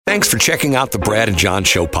Thanks for checking out the Brad and John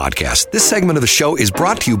Show podcast. This segment of the show is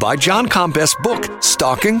brought to you by John Combest's book,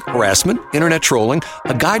 Stalking, Harassment, Internet Trolling,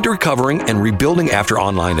 A Guide to Recovering and Rebuilding After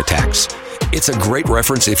Online Attacks. It's a great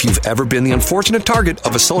reference if you've ever been the unfortunate target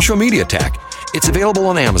of a social media attack. It's available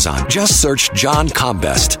on Amazon. Just search John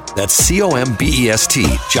Combest. That's C-O-M-B-E-S-T,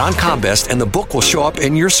 John Combest, and the book will show up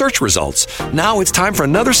in your search results. Now it's time for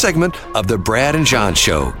another segment of the Brad and John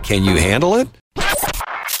Show. Can you handle it?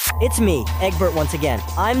 It's me, Egbert, once again.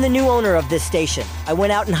 I'm the new owner of this station. I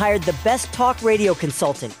went out and hired the best talk radio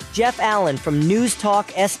consultant, Jeff Allen from News Talk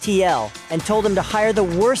STL, and told him to hire the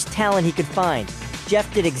worst talent he could find.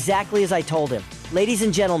 Jeff did exactly as I told him. Ladies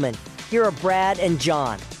and gentlemen, here are Brad and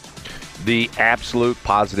John. The absolute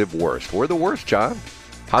positive worst. We're the worst, John.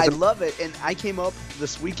 I love it, and I came up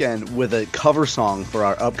this weekend with a cover song for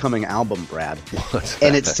our upcoming album, Brad.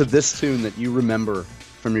 And it's to this tune that you remember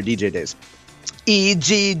from your DJ days.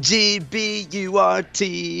 E-G-G-B-U-R-T,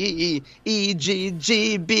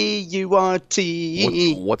 E-G-G-B-U-R-T.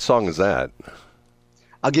 What song is that?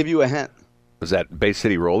 I'll give you a hint. Is that Bay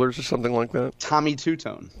City Rollers or something like that? Tommy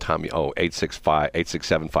Two-Tone. Tommy,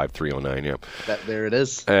 867-5309, yeah. There it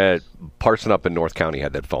is. Parson up in North County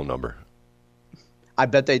had that phone number. I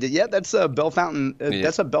bet they did. Yeah, that's a Bell Fountain.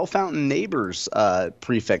 That's a Bell Fountain Neighbors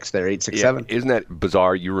prefix there. 867. Yeah, isn't that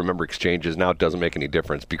bizarre? You remember exchanges now. It doesn't make any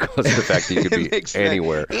difference because of the fact that you could be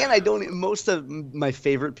anywhere. And I don't. Most of my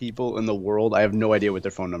favorite people in the world, I have no idea what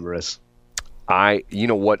their phone number is. You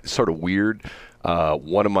know what? Sort of weird.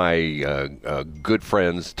 One of my good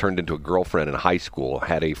friends turned into a girlfriend in high school.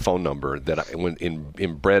 Had a phone number that I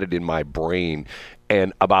embedded in my brain,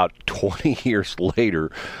 and about 20 years later,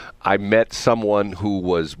 I met someone who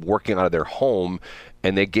was working out of their home,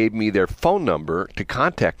 and they gave me their phone number to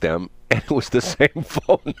contact them, and it was the same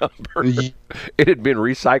phone number. It had been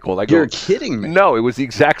recycled. You're kidding me. No, it was the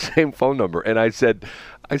exact same phone number. And I said,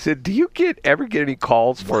 do you ever get any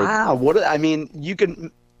calls for? Wow, you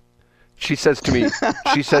can. She says to me,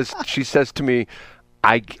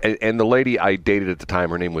 and the lady I dated at the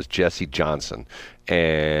time, her name was Jessie Johnson,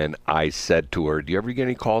 and I said to her, "Do you ever get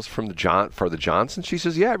any calls from the Johnsons?" She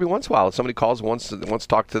says, "Yeah, every once in a while. Somebody calls wants to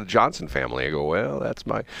talk to the Johnson family." I go, "Well, that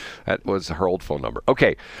was her old phone number."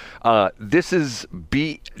 Okay, this is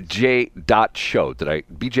bj.show.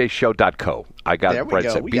 bjshow.co. I got it. Brad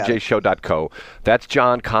said bjshow.co. That's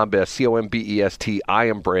John Combest, C-O-M-B-E-S-T. I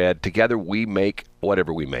am Brad. Together we make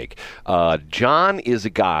whatever we make. John is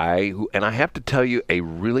a guy who, and I have to tell you a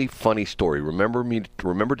really funny story. Remember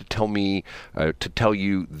to tell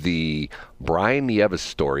you the Brian Nieves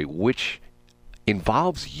story, which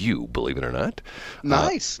involves you, believe it or not.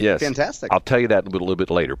 Nice. Yes. Fantastic. I'll tell you that a little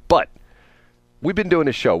bit later. But we've been doing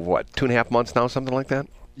this show, 2.5 months now, something like that?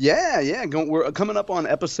 Yeah. We're coming up on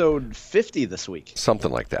episode 50 this week.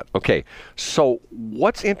 Something like that. Okay. So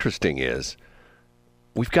what's interesting is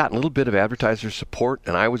we've gotten a little bit of advertiser support,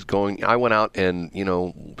 and I went out and,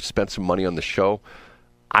 spent some money on the show.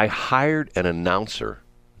 I hired an announcer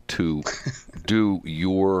to do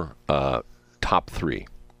your top three.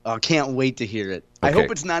 I can't wait to hear it. Okay. I hope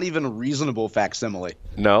it's not even a reasonable facsimile.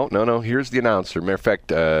 No. Here's the announcer. Matter of fact,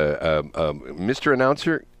 Mr.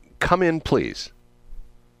 Announcer, come in, please.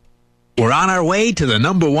 We're on our way to the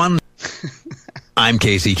number one. I'm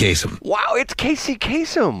Casey Kasem. Wow, it's Casey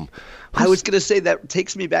Kasem. I was going to say that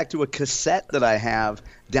takes me back to a cassette that I have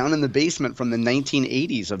down in the basement from the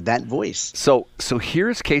 1980s of that voice. So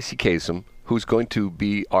here's Casey Kasem, who's going to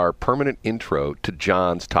be our permanent intro to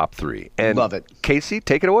John's top three. And love it. Casey,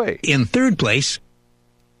 take it away. In third place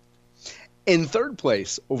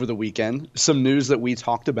over the weekend, some news that we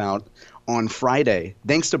talked about on Friday.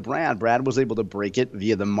 Thanks to Brad. Brad was able to break it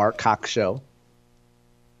via the Mark Cox Show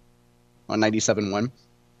on 97.1.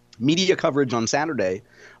 Media coverage on Saturday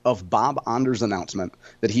of Bob Onder's announcement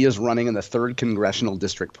that he is running in the 3rd Congressional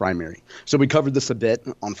District primary. So we covered this a bit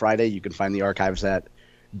on Friday. You can find the archives at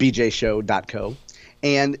bjshow.co.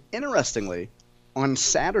 And interestingly, on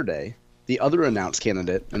Saturday, the other announced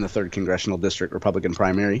candidate in the 3rd Congressional District Republican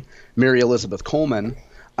primary, Mary Elizabeth Coleman,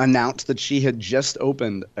 announced that she had just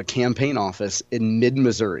opened a campaign office in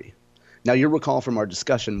mid-Missouri. Now, you'll recall from our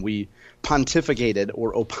discussion, we pontificated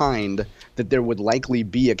or opined that there would likely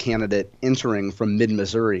be a candidate entering from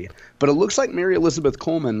mid-Missouri. But it looks like Mary Elizabeth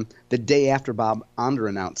Coleman, the day after Bob Onder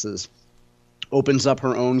announces, opens up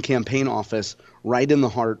her own campaign office right in the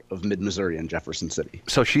heart of mid-Missouri in Jefferson City.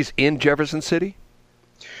 So she's in Jefferson City?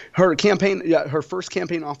 Her first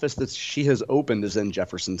campaign office that she has opened is in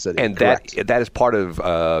Jefferson City. And that is part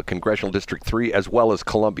of Congressional District 3 as well as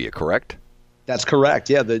Columbia, correct? That's correct.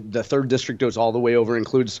 Yeah, the 3rd district goes all the way over,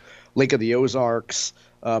 includes Lake of the Ozarks,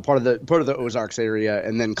 part of the Ozarks area,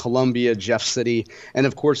 and then Columbia, Jeff City, and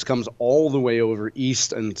of course comes all the way over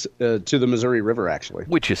east and to the Missouri River, actually.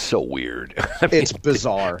 Which is so weird. It's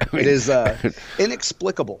bizarre. It is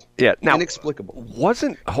inexplicable. Yeah, now inexplicable.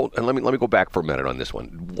 And let me go back for a minute on this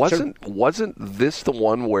one. Wasn't this the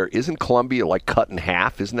one where isn't Columbia like cut in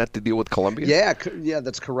half? Isn't that the deal with Columbia? Yeah,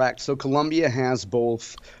 that's correct. So Columbia has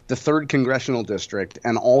both the 3rd Congressional District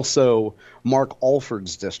and also Mark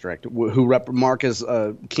Alford's district, Mark is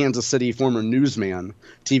a Kansas City former newsman,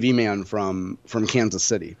 TV man from Kansas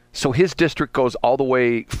City. So his district goes all the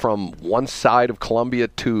way from one side of Columbia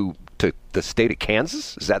to the state of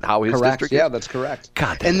Kansas? Is that how his district is? Yeah, that's correct.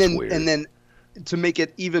 God, that's weird. And then to make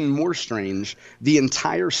it even more strange, the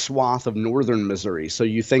entire swath of northern Missouri. So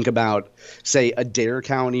you think about, say, Adair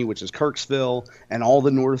County, which is Kirksville, and all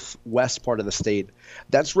the northwest part of the state.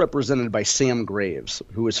 That's represented by Sam Graves,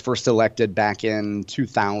 who was first elected back in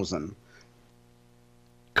 2000.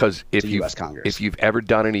 Because if you've ever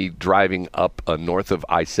done any driving up north of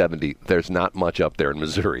I-70, there's not much up there in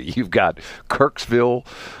Missouri. You've got Kirksville,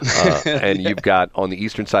 and you've got on the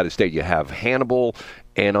eastern side of the state, you have Hannibal.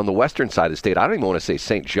 And on the western side of the state, I don't even want to say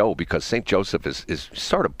St. Joe because St. Joseph is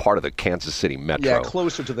sort of part of the Kansas City metro. Yeah,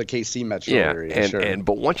 closer to the KC metro area.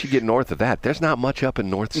 But once you get north of that, there's not much up in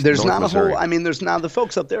North There's not Missouri. there's not. The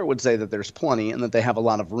folks up there would say that there's plenty and that they have a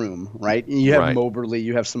lot of room, right? You have Moberly,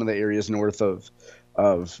 you have some of the areas north of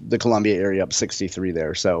the Columbia area up 63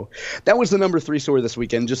 there. So that was the number 3 story this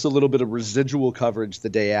weekend. Just a little bit of residual coverage the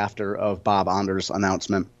day after of Bob Onder's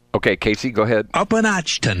announcement. Okay, Casey, go ahead. Up a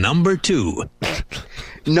notch to number 2.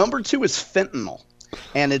 Number 2 is fentanyl.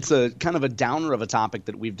 And it's a kind of a downer of a topic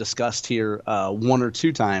that we've discussed here 1 or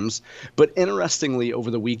 2 times. But interestingly,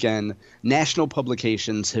 over the weekend, national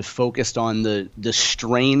publications have focused on the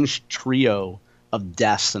strange trio of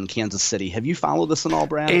deaths in Kansas City. Have you followed this at all,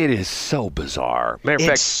 Brad? It is so bizarre. Matter of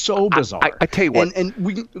fact, so bizarre. I tell you what. And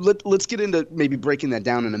let's get into maybe breaking that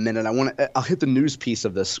down in a minute. I'll hit the news piece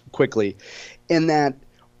of this quickly. In that,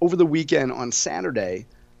 over the weekend on Saturday,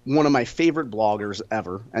 one of my favorite bloggers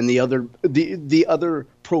ever, and the other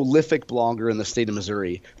prolific blogger in the state of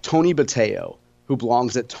Missouri, Tony Bateo, who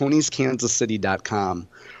blogs at Tony'sKansasCity.com,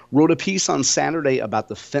 wrote a piece on Saturday about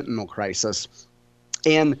the fentanyl crisis.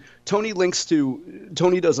 And Tony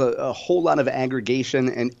does a whole lot of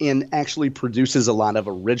aggregation and actually produces a lot of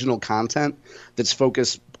original content that's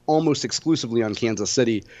focused almost exclusively on Kansas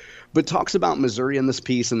City, but talks about Missouri in this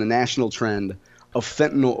piece and the national trend of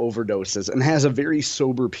fentanyl overdoses, and has a very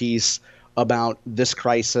sober piece about this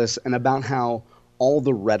crisis and about how all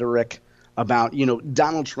the rhetoric about,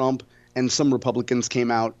 Donald Trump and some Republicans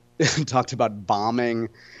came out and talked about bombing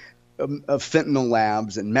of fentanyl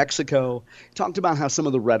labs in Mexico, talked about how some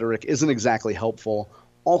of the rhetoric isn't exactly helpful,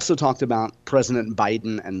 also talked about President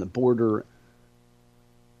Biden and the border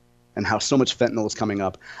and how so much fentanyl is coming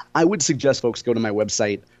up. I would suggest folks go to my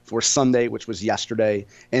website for Sunday, which was yesterday,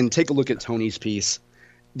 and take a look at Tony's piece.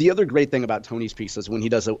 The other great thing about Tony's piece is when he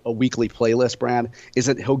does a weekly playlist, Brad, is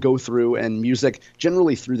that he'll go through and music,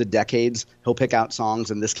 generally through the decades, he'll pick out songs,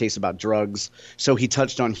 in this case about drugs. So he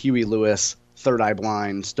touched on Huey Lewis, Third Eye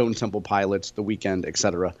Blind, Stone Temple Pilots, The Weeknd,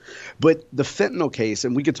 etc. But the fentanyl case,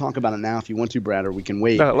 and we could talk about it now if you want to, Brad, or we can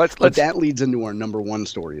wait. No, but that leads into our number 1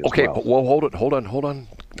 story as well. Okay, well, hold on.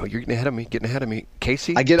 No, you're getting ahead of me.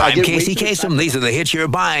 Casey? I'm Casey Kasem. These are the hits you're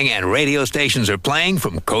buying, and radio stations are playing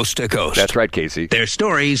from coast to coast. That's right, Casey. Their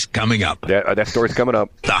stories coming up. That story's coming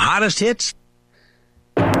up. The hottest hits.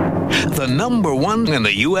 The number 1 in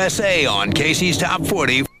the USA on Casey's Top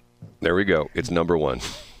 40. There we go. It's number 1.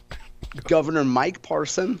 Governor Mike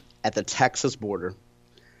Parson at the Texas border.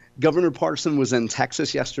 Governor Parson was in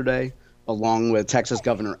Texas yesterday, along with Texas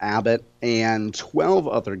Governor Abbott and 12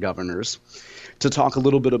 other governors, to talk a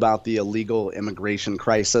little bit about the illegal immigration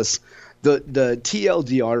crisis. The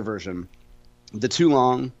TLDR version, the too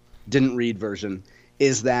long, didn't read version,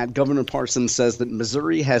 is that Governor Parson says that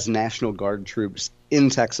Missouri has National Guard troops in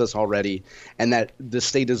Texas already, and that the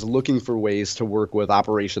state is looking for ways to work with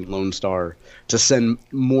Operation Lone Star to send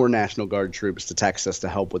more National Guard troops to Texas to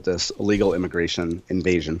help with this illegal immigration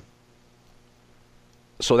invasion.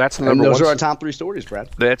 So that's the number 1. Those are our top 3 stories, Brad.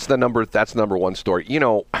 That's the number 1 story.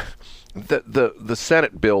 The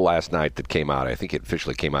Senate bill last night that came out, I think it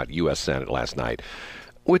officially came out U.S. Senate last night,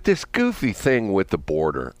 with this goofy thing with the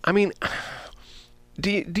border. I mean,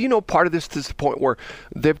 do you know part of this is the point where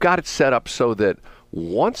they've got it set up so that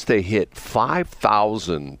once they hit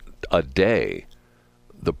 5,000 a day,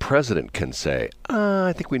 the president can say,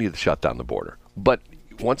 I think we need to shut down the border. But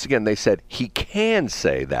once again, they said he can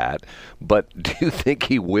say that, but do you think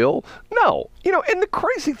he will? No. And the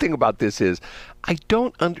crazy thing about this is I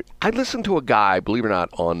listened to a guy, believe it or not,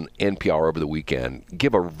 on NPR over the weekend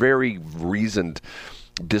give a very reasoned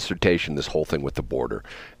dissertation, this whole thing with the border.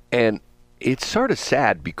 And it's sort of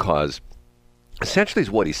sad because essentially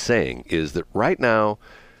what he's saying is that right now,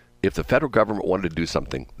 if the federal government wanted to do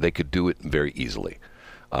something, they could do it very easily.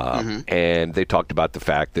 And they talked about the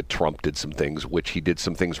fact that Trump did some things, which he did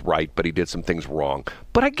some things right, but he did some things wrong.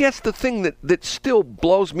 But I guess the thing that still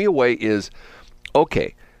blows me away is,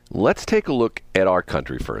 okay, let's take a look at our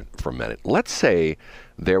country for a minute. Let's say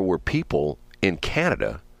there were people in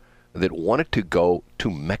Canada that wanted to go to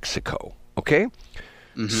Mexico, okay?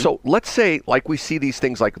 So let's say, like we see these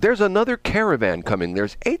things like there's another caravan coming.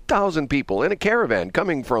 There's 8,000 people in a caravan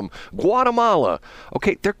coming from Guatemala.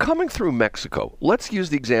 Okay, they're coming through Mexico. Let's use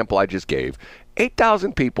the example I just gave.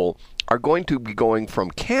 8,000 people are going to be going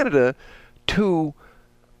from Canada to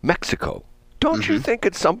Mexico. Don't you think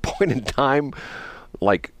at some point in time,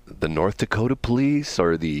 like the North Dakota police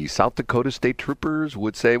or the South Dakota state troopers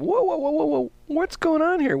would say, whoa, what's going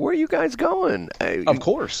on here? Where are you guys going? Of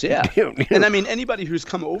course, yeah. And I mean, anybody who's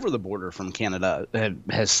come over the border from Canada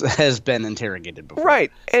has been interrogated before.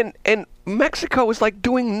 Right. And Mexico is like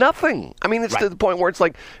doing nothing. I mean, it's to the point where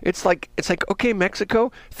it's like, okay,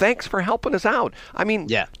 Mexico, thanks for helping us out. I mean,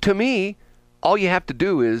 to me, all you have to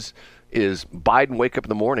do is Biden wake up in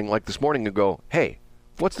the morning, like this morning, and go, hey,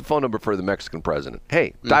 what's the phone number for the Mexican president?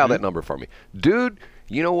 Hey, dial that number for me. Dude,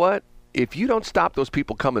 you know what? If you don't stop those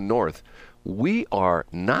people coming north, we are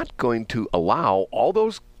not going to allow all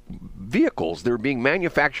those vehicles that are being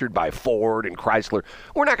manufactured by Ford and Chrysler.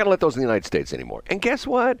 We're not going to let those in the United States anymore. And guess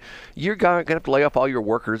what? You're going to have to lay off all your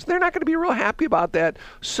workers. They're not going to be real happy about that.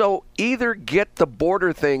 So either get the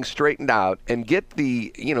border thing straightened out and get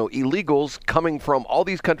the illegals coming from all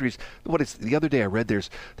these countries. The other day I read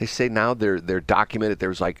they say now they're documented.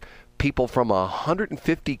 There's like people from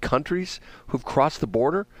 150 countries who've crossed the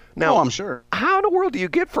border. Now, I'm sure. How in the world do you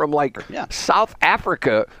get from South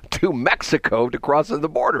Africa to Mexico to cross the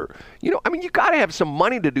border? You got to have some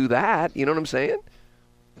money to do that. You know what I'm saying?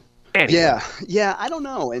 Anyway. Yeah, I don't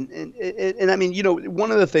know. And I mean, one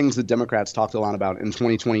of the things that Democrats talked a lot about in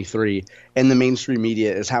 2023 and the mainstream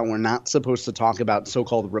media is how we're not supposed to talk about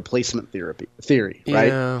so-called replacement theory, right?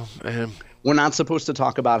 Yeah, man. We're not supposed to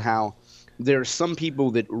talk about how there are some people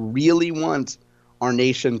that really want our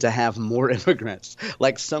nation to have more immigrants.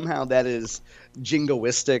 Like somehow that is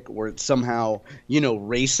jingoistic or it's somehow,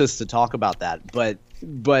 racist to talk about that.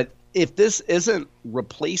 But if this isn't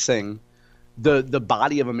replacing the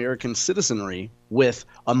body of American citizenry with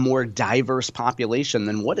a more diverse population,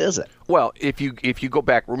 then what is it? Well, if you go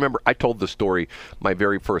back, remember I told the story. My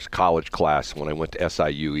very first college class when I went to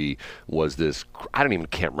SIUE was this. I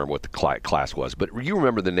can't remember what the class was, but you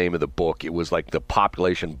remember the name of the book? It was like The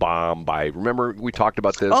Population Bomb by. Remember we talked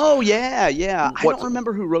about this? Oh yeah. I don't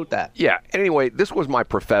remember who wrote that. Yeah. Anyway, this was my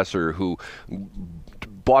professor who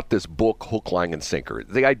bought this book, hook, line, and sinker.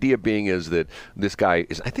 The idea being is that this guy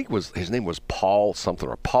his name was Paul something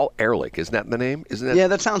or Paul Ehrlich. Isn't that the name? Isn't it? Yeah,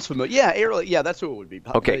 that sounds familiar. Yeah, Ehrlich. Yeah, that's who it would be.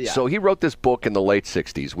 Okay, yeah. So he wrote this book in the late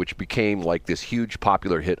 60s, which became like this huge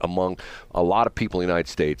popular hit among a lot of people in the United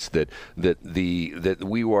States that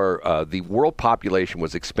we were the world population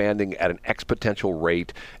was expanding at an exponential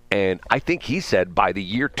rate. And I think he said by the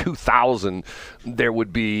year 2000, there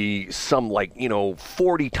would be some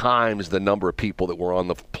 40 times the number of people that were on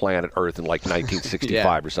the planet Earth in like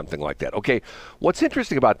 1965 or something like that. Okay, what's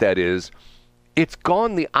interesting about that is it's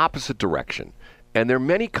gone the opposite direction. And there are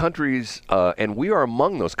many countries, and we are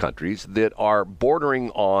among those countries, that are bordering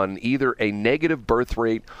on either a negative birth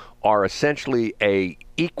rate or essentially a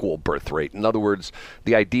equal birth rate. In other words,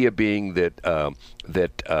 the idea being that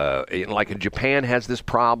like Japan has this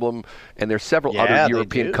problem, and there's several other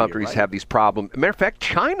European countries have these problems. Matter of fact,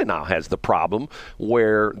 China now has the problem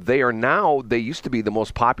where they used to be the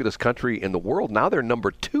most populous country in the world. Now they're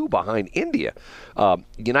number 2 behind India. The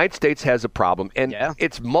United States has a problem, and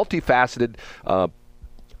it's multifaceted.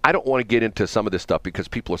 I don't want to get into some of this stuff because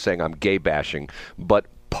people are saying I'm gay bashing, but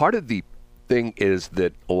part of the thing is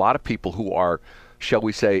that a lot of people who are, shall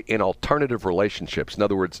we say, in alternative relationships, in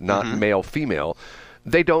other words, not male-female,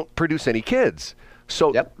 they don't produce any kids.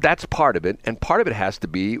 So that's part of it, and part of it has to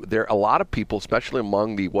be there are a lot of people, especially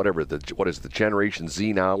among the what is the Generation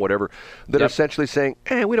Z now, whatever, that are essentially saying,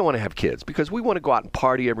 we don't want to have kids because we want to go out and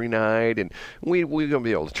party every night, and we're going to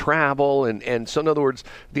be able to travel, and so in other words,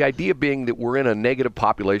 the idea being that we're in a negative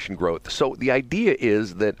population growth. So the idea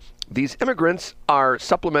is that these immigrants are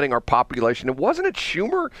supplementing our population. And wasn't it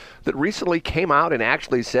Schumer that recently came out and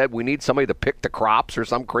actually said we need somebody to pick the crops or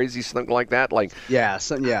some crazy thing like that? Like,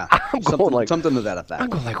 something to that effect. I'm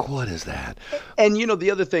going like, what is that? And the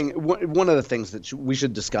other thing, one of the things that we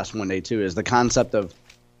should discuss one day too is the concept of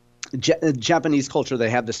Japanese culture. They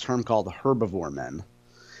have this term called herbivore men,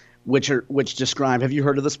 which describe. Have you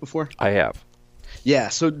heard of this before? I have. Yeah,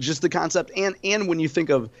 so just the concept, and when you think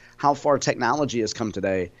of how far technology has come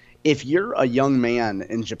today, if you're a young man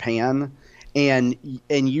in Japan and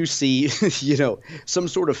you see, some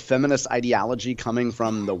sort of feminist ideology coming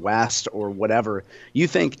from the West or whatever, you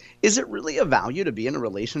think, is it really a value to be in a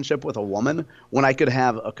relationship with a woman when I could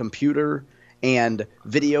have a computer and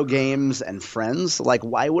video games and friends? Like,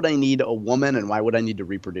 why would I need a woman and why would I need to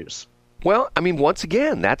reproduce? Well, I mean, once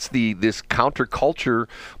again, that's this counterculture,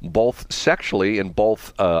 both sexually and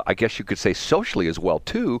both, I guess you could say socially as well,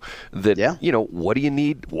 too, that, what do you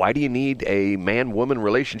need? Why do you need a man-woman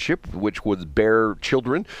relationship which would bear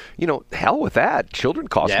children? Hell with that. Children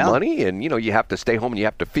cost money, and, you have to stay home and you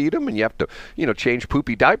have to feed them and you have to, change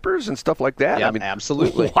poopy diapers and stuff like that. Yep, I mean,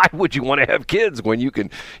 absolutely. Why would you want to have kids when you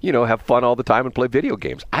can, have fun all the time and play video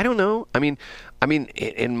games? I don't know. I mean,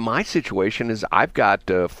 in my situation is I've got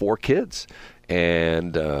 4 kids,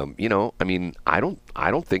 and I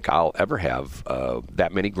don't think I'll ever have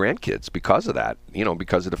that many grandkids because of that.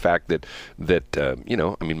 Because of the fact that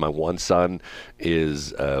my one son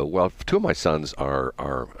is 2 of my sons are.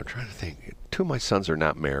 I'm trying to think. 2 of my sons are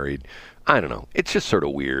not married. I don't know. It's just sort of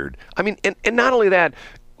weird. I mean, and not only that.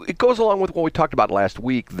 It goes along with what we talked about last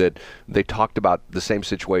week, that they talked about the same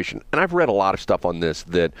situation. And I've read a lot of stuff on this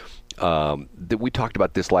that we talked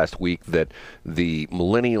about this last week, that the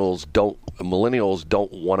millennials don't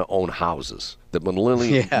want to own houses. That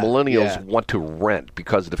millennials want to rent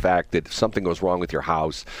because of the fact that if something goes wrong with your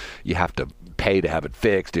house, you have to pay to have it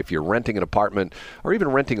fixed. If you're renting an apartment or even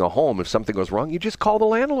renting a home, if something goes wrong, you just call the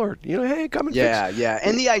landlord. Hey, come and fix it. Yeah.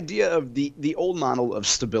 And the idea of the old model of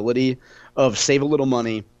stability, of save a little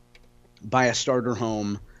money, buy a starter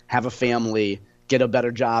home, have a family, get a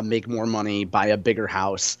better job, make more money, buy a bigger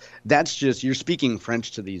house. That's just, you're speaking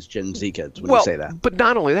French to these Gen Z kids when you say that. But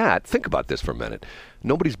not only that, think about this for a minute.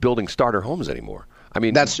 Nobody's building starter homes anymore. I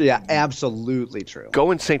mean, that's absolutely true.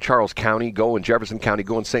 Go in St. Charles County, go in Jefferson County,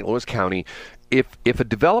 go in St. Louis County. If a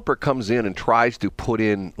developer comes in and tries to put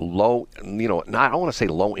in low, I don't want to say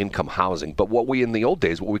low income housing, but what we in the old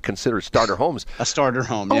days, what we consider starter homes. A starter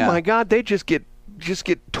home, Oh my God, they just get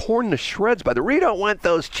torn to shreds by we don't want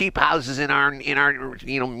those cheap houses in our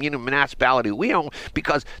municipality. We don't,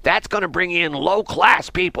 because that's going to bring in low class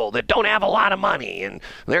people that don't have a lot of money, and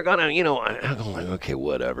they're going to I'm like, okay,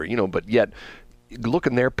 whatever, but yet look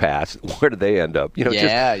in their past, where do they end up?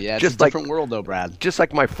 It's just a different world though, Brad. Just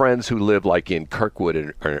like my friends who live like in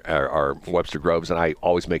Kirkwood or Webster Groves, and I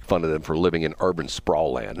always make fun of them for living in urban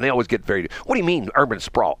sprawl land. And they always get what do you mean urban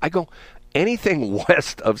sprawl? I go, anything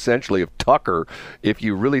west of essentially of Tucker, if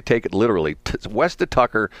you really take it literally, west of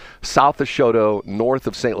Tucker, south of Choteau, north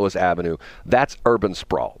of St. Louis Avenue, that's urban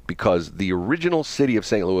sprawl, because the original city of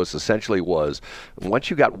St. Louis essentially was, once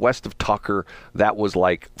you got west of Tucker, that was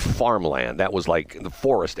like farmland. That was like the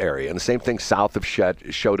forest area. And the same thing south of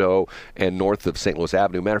Choteau and north of St. Louis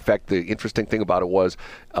Avenue. Matter of fact, the interesting thing about it was,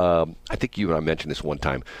 I think you and I mentioned this one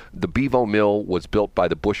time, the Bevo Mill was built by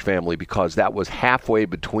the Bush family because that was halfway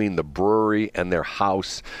between the brewery and their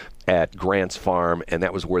house at Grant's Farm, and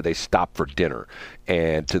that was where they stopped for dinner.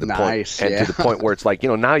 And to the to the point where it's like,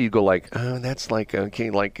 now you go like, oh, that's like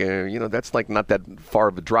that's like not that far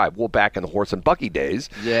of a drive. Well, back in the horse and buggy days,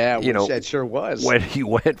 it sure was. When you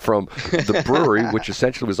went from the brewery, which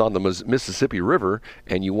essentially was on the Mississippi River,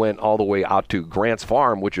 and you went all the way out to Grant's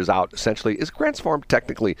Farm, which is out essentially. Is Grant's Farm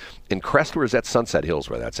technically in Crest, or is that Sunset Hills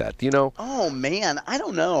where that's at? Do you know? Oh man, I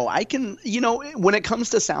don't know. I can, when it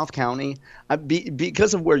comes to South County,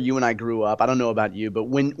 because of where you and I grew up, I don't know about you, but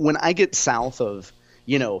when I get south of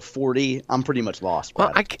 40, I'm pretty much lost.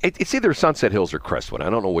 Well, it's either Sunset Hills or Crestwood. I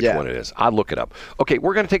don't know which one it is. I'll look it up. Okay,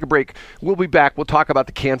 we're going to take a break. We'll be back. We'll talk about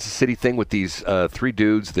the Kansas City thing with these 3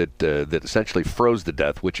 dudes that essentially froze to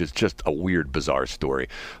death, which is just a weird, bizarre story.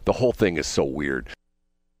 The whole thing is so weird.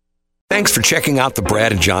 Thanks for checking out the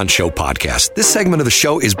Brad and John Show podcast. This segment of the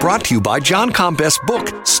show is brought to you by John Combest's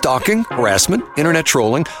book, Stalking, Harassment, Internet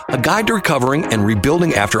Trolling, A Guide to Recovering and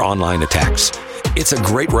Rebuilding After Online Attacks. It's a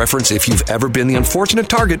great reference if you've ever been the unfortunate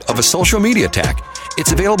target of a social media attack.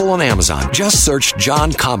 It's available on Amazon. Just search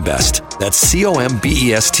John Combest. That's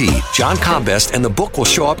Combest, John Combest, and the book will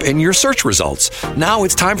show up in your search results. Now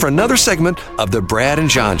it's time for another segment of the Brad and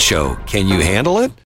John Show. Can you handle it?